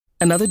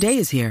Another day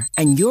is here,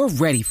 and you're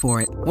ready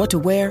for it. What to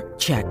wear?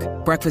 Check.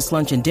 Breakfast,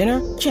 lunch, and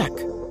dinner? Check.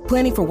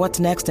 Planning for what's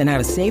next and how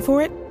to save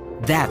for it?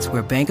 That's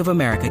where Bank of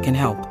America can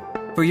help.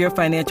 For your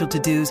financial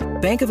to-dos,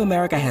 Bank of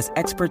America has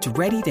experts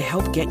ready to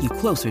help get you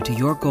closer to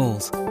your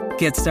goals.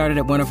 Get started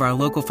at one of our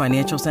local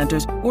financial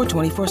centers or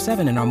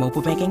 24/7 in our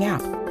mobile banking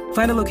app.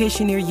 Find a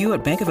location near you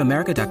at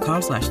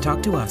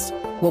bankofamerica.com/talktous.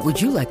 What would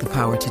you like the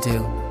power to do?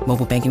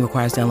 Mobile banking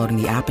requires downloading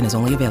the app and is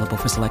only available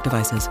for select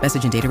devices.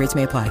 Message and data rates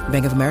may apply.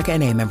 Bank of America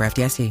N.A., member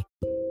FDIC.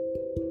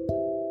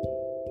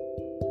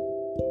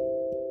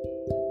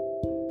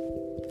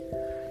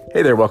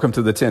 Hey there, welcome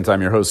to The Tint.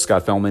 I'm your host,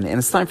 Scott Fellman, and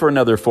it's time for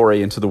another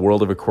foray into the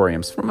world of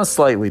aquariums from a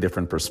slightly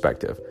different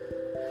perspective.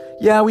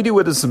 Yeah, we do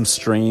witness some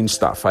strange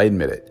stuff, I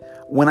admit it.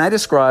 When I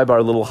describe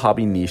our little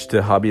hobby niche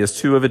to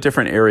hobbyists who have a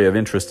different area of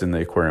interest in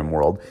the aquarium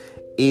world,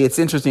 it's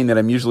interesting that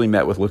I'm usually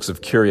met with looks of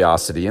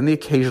curiosity and the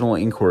occasional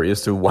inquiry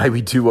as to why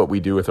we do what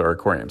we do with our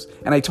aquariums.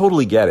 And I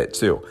totally get it,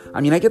 too.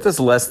 I mean, I get this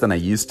less than I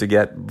used to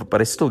get,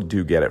 but I still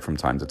do get it from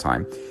time to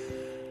time.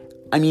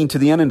 I mean, to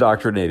the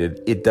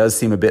unindoctrinated, it does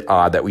seem a bit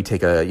odd that we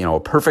take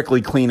a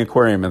perfectly clean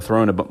aquarium and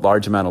throw in a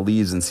large amount of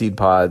leaves and seed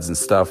pods and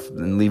stuff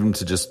and leave them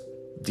to just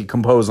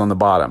decompose on the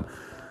bottom.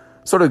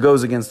 Sort of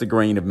goes against the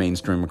grain of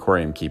mainstream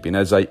aquarium keeping.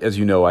 As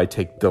you know, I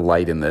take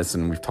delight in this,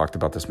 and we've talked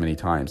about this many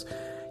times.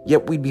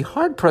 Yet we'd be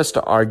hard-pressed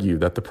to argue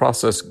that the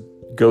process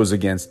goes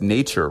against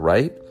nature,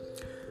 right?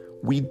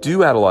 We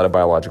do add a lot of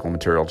biological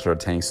material to our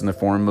tanks in the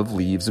form of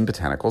leaves and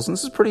botanicals, and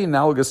this is pretty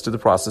analogous to the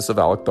process of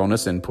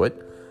allochthonous input,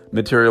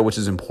 material which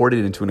is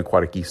imported into an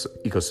aquatic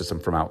ecosystem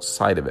from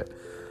outside of it.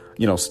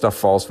 Stuff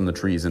falls from the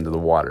trees into the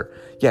water.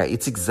 Yeah,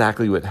 it's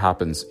exactly what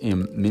happens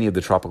in many of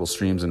the tropical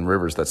streams and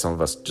rivers that some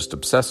of us just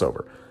obsess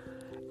over.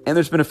 And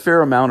there's been a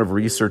fair amount of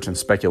research and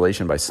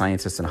speculation by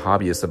scientists and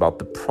hobbyists about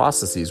the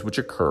processes which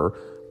occur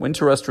when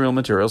terrestrial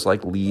materials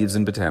like leaves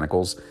and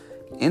botanicals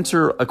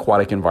enter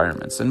aquatic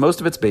environments, and most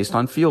of it's based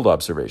on field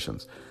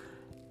observations.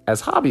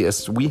 As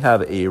hobbyists, we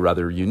have a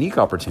rather unique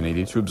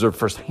opportunity to observe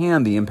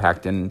firsthand the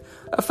impact and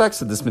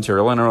effects of this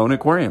material in our own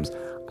aquariums.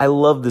 I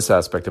love this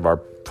aspect of our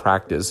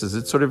practice as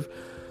it sort of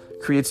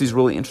creates these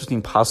really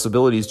interesting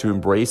possibilities to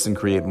embrace and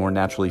create more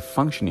naturally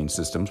functioning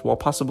systems while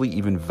possibly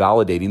even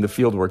validating the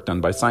fieldwork done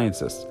by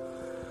scientists.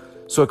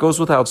 So it goes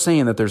without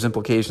saying that there's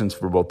implications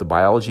for both the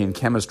biology and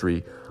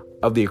chemistry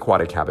of the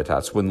aquatic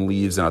habitats when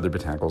leaves and other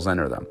botanicals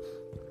enter them.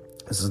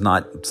 This is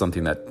not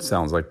something that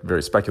sounds like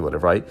very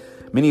speculative, right?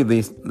 Many of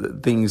these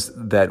things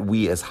that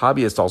we as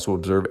hobbyists also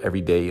observe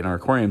every day in our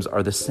aquariums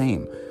are the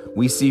same.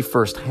 We see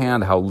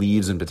firsthand how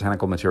leaves and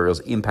botanical materials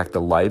impact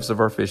the lives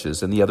of our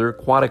fishes and the other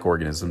aquatic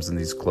organisms in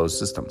these closed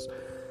systems.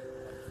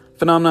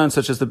 Phenomena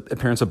such as the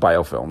appearance of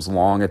biofilms,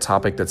 long a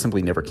topic that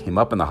simply never came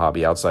up in the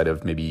hobby outside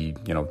of maybe,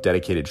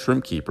 dedicated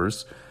shrimp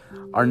keepers,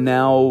 are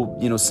now,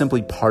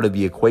 simply part of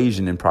the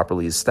equation in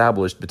properly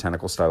established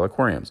botanical-style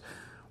aquariums.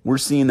 We're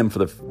seeing them for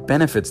the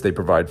benefits they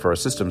provide for our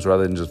systems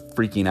rather than just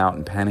freaking out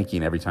and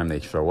panicking every time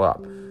they show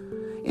up.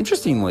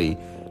 Interestingly,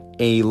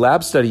 a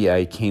lab study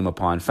I came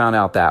upon found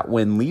out that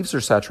when leaves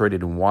are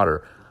saturated in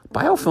water,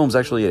 biofilm's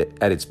actually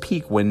at its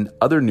peak when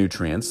other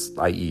nutrients,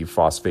 i.e.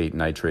 phosphate,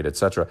 nitrate,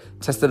 etc.,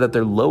 tested at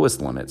their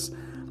lowest limits.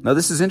 Now,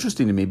 this is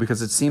interesting to me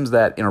because it seems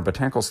that in our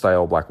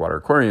botanical-style blackwater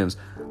aquariums,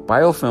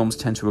 biofilms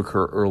tend to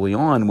occur early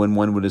on when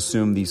one would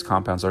assume these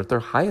compounds are at their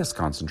highest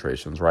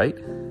concentrations, right?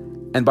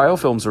 And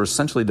biofilms are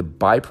essentially the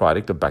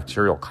byproduct of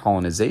bacterial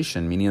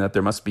colonization, meaning that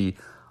there must be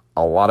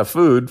a lot of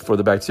food for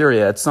the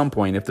bacteria at some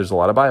point if there's a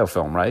lot of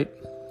biofilm, right?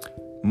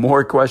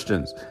 More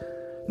questions.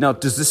 Now,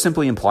 does this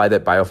simply imply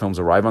that biofilms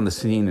arrive on the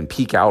scene and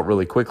peak out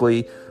really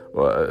quickly,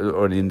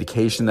 or an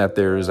indication that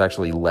there's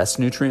actually less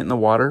nutrient in the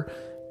water?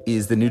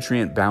 Is the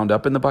nutrient bound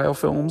up in the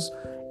biofilms?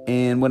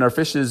 And when our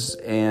fishes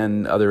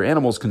and other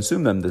animals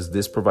consume them, does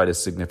this provide a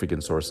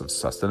significant source of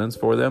sustenance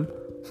for them?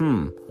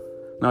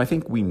 Now, I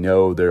think we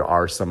know there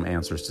are some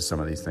answers to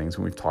some of these things,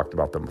 and we've talked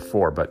about them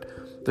before, but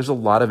there's a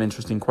lot of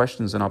interesting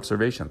questions and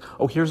observations.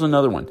 Oh, here's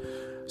another one.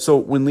 So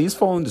when leaves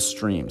fall into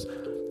streams,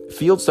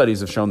 field studies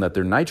have shown that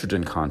their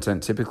nitrogen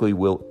content typically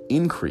will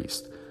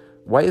increase.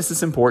 Why is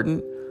this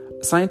important?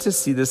 Scientists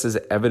see this as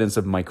evidence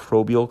of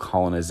microbial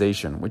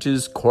colonization, which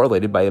is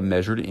correlated by a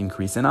measured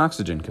increase in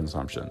oxygen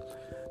consumption.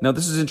 Now,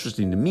 this is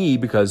interesting to me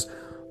because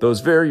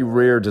those very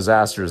rare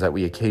disasters that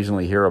we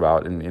occasionally hear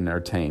about in our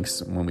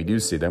tanks, when we do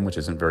see them, which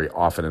isn't very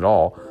often at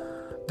all,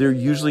 they're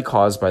usually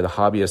caused by the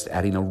hobbyist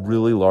adding a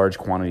really large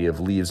quantity of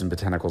leaves and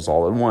botanicals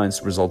all at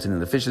once, resulting in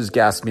the fishes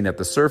gasping at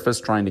the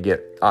surface trying to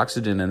get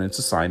oxygen, and it's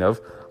a sign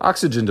of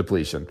oxygen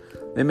depletion.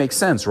 It makes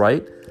sense,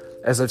 right?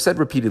 As I've said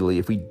repeatedly,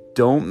 if we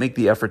don't make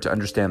the effort to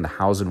understand the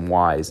hows and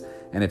whys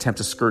and attempt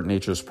to skirt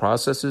nature's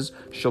processes,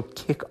 she'll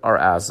kick our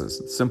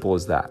asses. Simple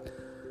as that.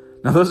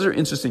 Now, those are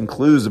interesting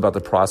clues about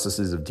the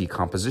processes of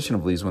decomposition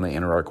of leaves when they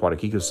enter our aquatic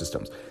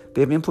ecosystems.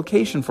 They have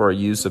implication for our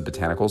use of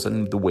botanicals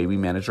and the way we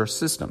manage our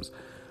systems.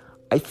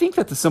 I think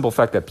that the simple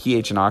fact that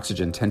pH and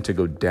oxygen tend to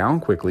go down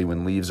quickly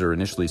when leaves are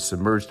initially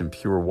submerged in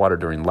pure water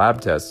during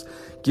lab tests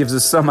gives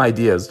us some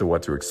idea as to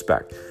what to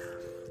expect.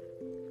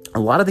 A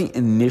lot of the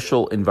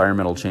initial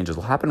environmental changes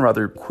will happen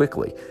rather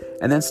quickly,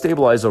 and then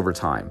stabilize over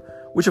time,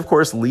 which of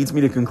course leads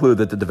me to conclude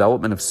that the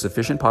development of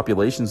sufficient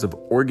populations of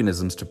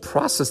organisms to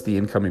process the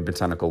incoming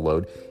botanical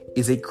load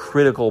is a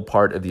critical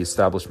part of the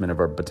establishment of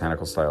our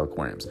botanical style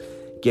aquariums.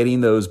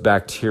 Getting those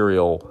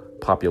bacterial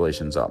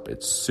populations up,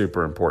 it's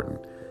super important.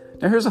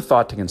 Now here's a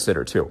thought to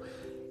consider too.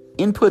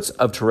 Inputs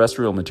of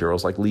terrestrial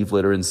materials like leaf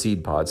litter and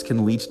seed pods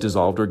can leach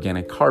dissolved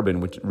organic carbon,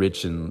 which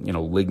rich in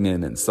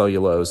lignin and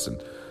cellulose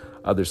and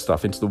other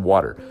stuff, into the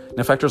water.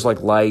 Now, factors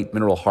like light,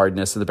 mineral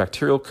hardness, and the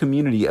bacterial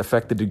community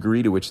affect the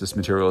degree to which this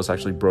material is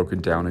actually broken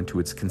down into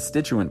its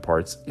constituent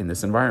parts in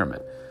this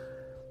environment.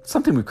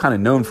 Something we've kind of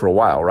known for a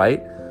while,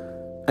 right?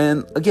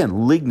 And again,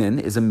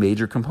 lignin is a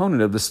major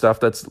component of the stuff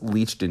that's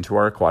leached into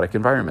our aquatic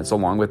environments,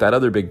 along with that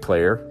other big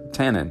player,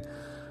 tannin.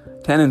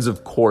 Tannins,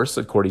 of course,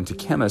 according to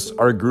chemists,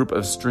 are a group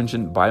of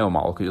stringent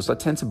biomolecules that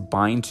tend to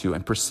bind to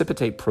and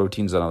precipitate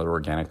proteins and other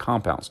organic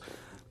compounds.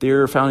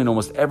 They're found in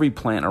almost every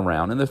plant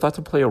around, and they're thought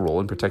to play a role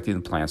in protecting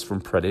the plants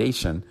from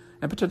predation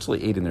and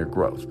potentially aid in their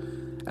growth.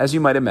 As you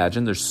might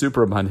imagine, they're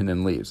super abundant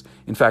in leaves.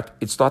 In fact,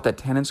 it's thought that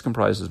tannins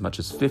comprise as much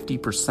as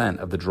 50%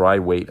 of the dry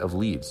weight of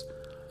leaves.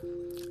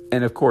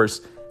 And of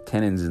course,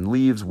 tannins in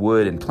leaves,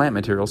 wood, and plant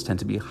materials tend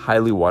to be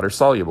highly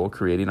water-soluble,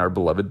 creating our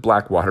beloved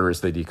black water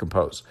as they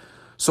decompose.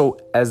 So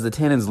as the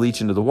tannins leach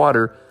into the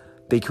water,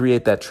 they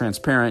create that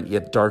transparent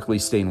yet darkly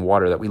stained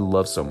water that we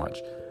love so much.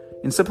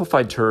 In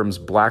simplified terms,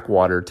 black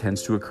water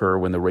tends to occur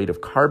when the rate of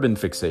carbon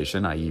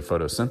fixation, i.e.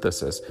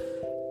 photosynthesis,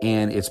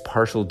 and its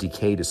partial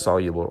decay to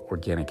soluble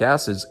organic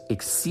acids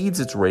exceeds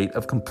its rate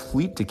of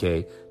complete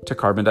decay to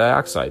carbon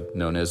dioxide,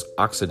 known as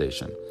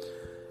oxidation.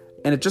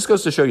 And it just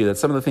goes to show you that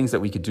some of the things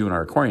that we could do in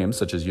our aquariums,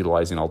 such as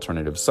utilizing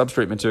alternative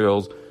substrate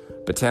materials,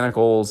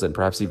 botanicals, and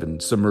perhaps even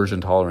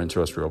submersion-tolerant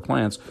terrestrial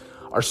plants,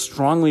 are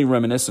strongly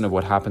reminiscent of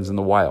what happens in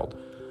the wild.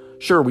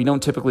 Sure, we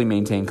don't typically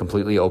maintain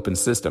completely open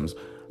systems,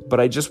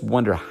 but I just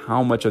wonder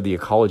how much of the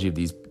ecology of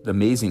these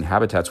amazing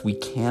habitats we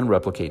can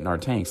replicate in our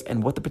tanks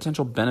and what the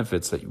potential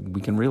benefits that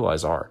we can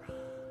realize are.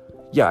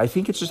 Yeah, I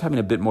think it's just having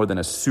a bit more than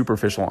a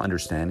superficial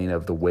understanding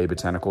of the way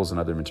botanicals and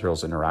other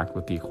materials interact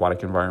with the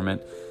aquatic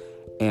environment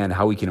and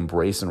how we can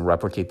embrace and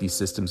replicate these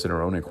systems in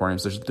our own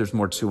aquariums. There's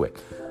more to it.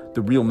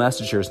 The real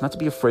message here is not to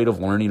be afraid of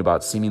learning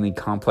about seemingly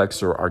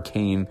complex or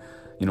arcane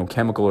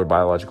chemical or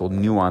biological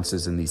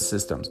nuances in these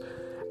systems.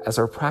 As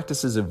our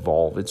practices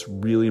evolve, it's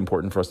really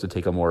important for us to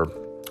take a more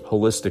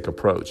holistic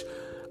approach.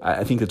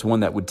 I think it's one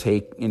that would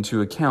take into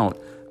account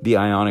the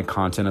ionic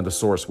content of the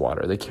source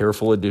water, the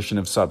careful addition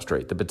of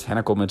substrate, the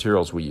botanical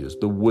materials we use,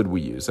 the wood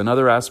we use, and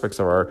other aspects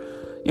of our,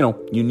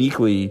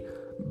 uniquely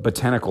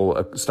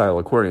botanical style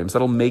aquariums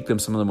that'll make them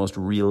some of the most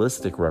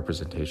realistic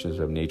representations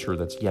of nature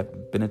that's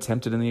yet been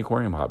attempted in the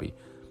aquarium hobby.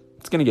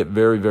 It's going to get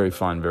very, very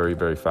fun, very,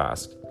 very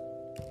fast.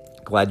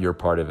 Glad you're a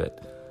part of it.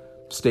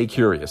 Stay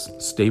curious,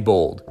 stay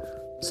bold,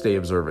 stay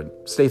observant,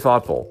 stay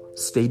thoughtful,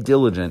 stay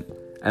diligent,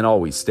 and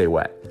always stay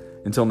wet.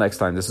 Until next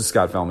time, this is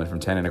Scott Fellman from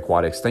Tannin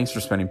Aquatics. Thanks for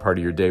spending part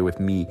of your day with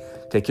me.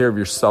 Take care of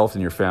yourself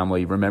and your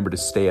family. Remember to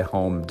stay at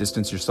home,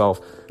 distance yourself,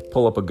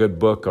 pull up a good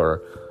book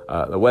or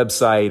a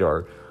website,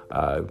 or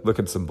look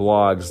at some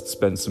blogs,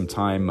 spend some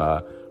time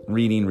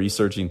reading,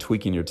 researching,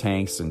 tweaking your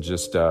tanks, and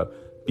just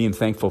being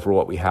thankful for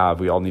what we have.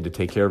 We all need to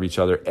take care of each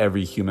other.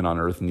 Every human on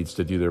Earth needs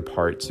to do their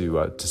part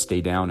to stay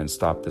down and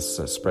stop this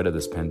spread of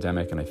this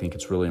pandemic. And I think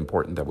it's really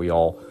important that we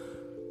all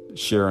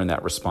share in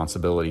that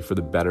responsibility for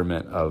the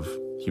betterment of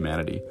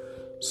humanity.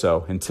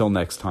 So until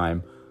next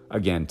time,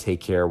 again, take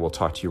care. We'll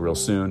talk to you real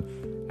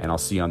soon, and I'll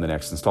see you on the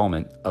next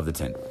installment of The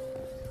Tint.